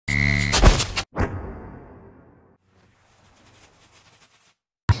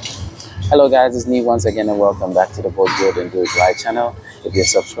Hello guys, it's me once again and welcome back to the Bodybuilding Do It Right channel. If you're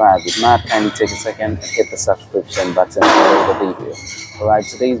subscribed, if not, kindly take a second and hit the subscription button below the video. Alright,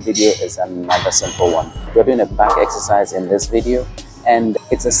 today's video is another simple one. We're doing a back exercise in this video, and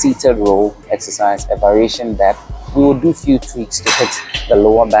it's a seated row exercise, a variation that we will do few tweaks to hit the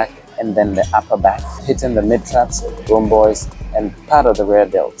lower back and then the upper back, hitting the mid traps, rhomboids, and part of the rear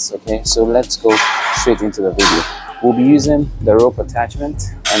delts. Okay, so let's go straight into the video. We'll be using the rope attachment,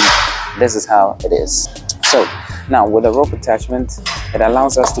 and this is how it is. So now with the rope attachment, it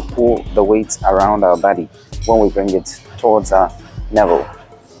allows us to pull the weight around our body when we bring it towards our navel,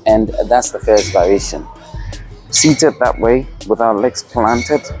 and that's the first variation. Seated that way with our legs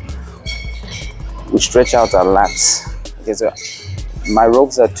planted, we stretch out our lats. Okay, so my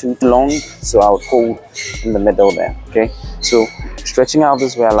ropes are too long, so I would hold in the middle there. Okay, so stretching out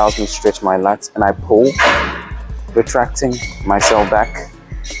this way allows me to stretch my lats, and I pull, retracting myself back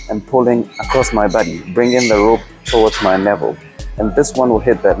and pulling across my body, bringing the rope towards my navel, and this one will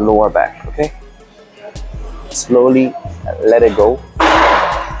hit that lower back. Okay, slowly let it go,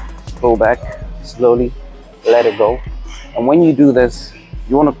 pull back, slowly let it go. And when you do this,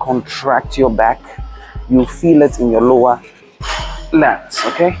 you want to contract your back. You feel it in your lower lats.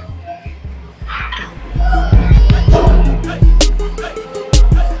 Okay,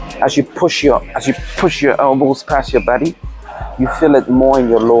 as you push your elbows past your body, you feel it more in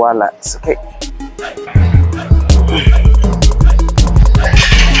your lower lats. Okay,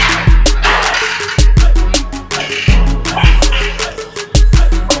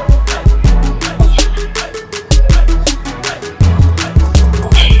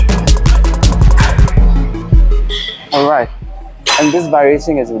 all right, and this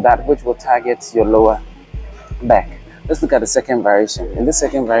variation is that which will target your lower back. Let's look at the second variation. In this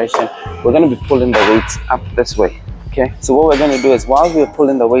second variation, we're going to be pulling the weights up this way. Okay, so what we're going to do is, while we're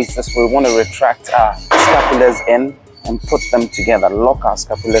pulling the weights this way, we want to retract our scapulars in and put them together, lock our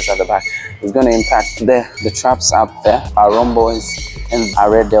scapulars at the back. It's going to impact the traps up there, our rhomboids and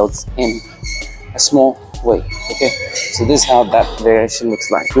our rear delts in a small way. Okay, so this is how that variation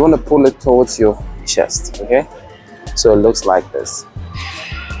looks like. You want to pull it towards your chest. Okay, so it looks like this.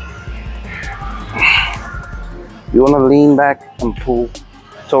 You want to lean back and pull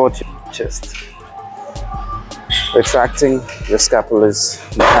towards your chest, retracting your scapulars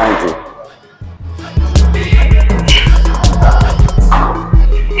behind you.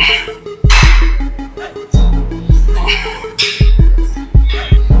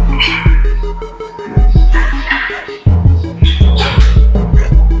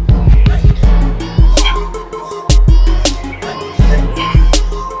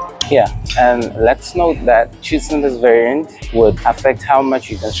 Yeah, and let's note that choosing this variant would affect how much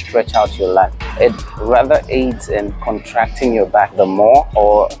you can stretch out your lat. It rather aids in contracting your back the more,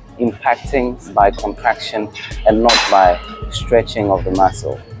 or impacting by contraction and not by stretching of the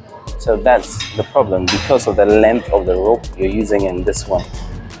muscle. So that's the problem, because of the length of the rope you're using in this one.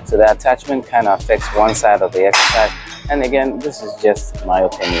 So the attachment kind of affects one side of the exercise. And again, this is just my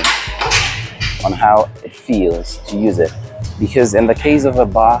opinion on how it feels to use it. Because in the case of a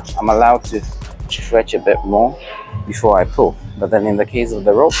bar, I'm allowed to stretch a bit more before I pull. But then in the case of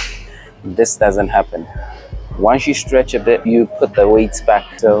the rope, this doesn't happen. Once you stretch a bit, you put the weights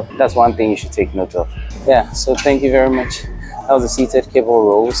back. So that's one thing you should take note of. Yeah, so thank you very much. That was the seated cable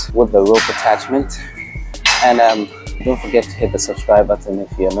rows with the rope attachment. And don't forget to hit the subscribe button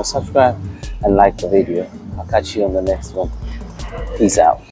if you're not subscribed, and like the video. I'll catch you on the next one. Peace out.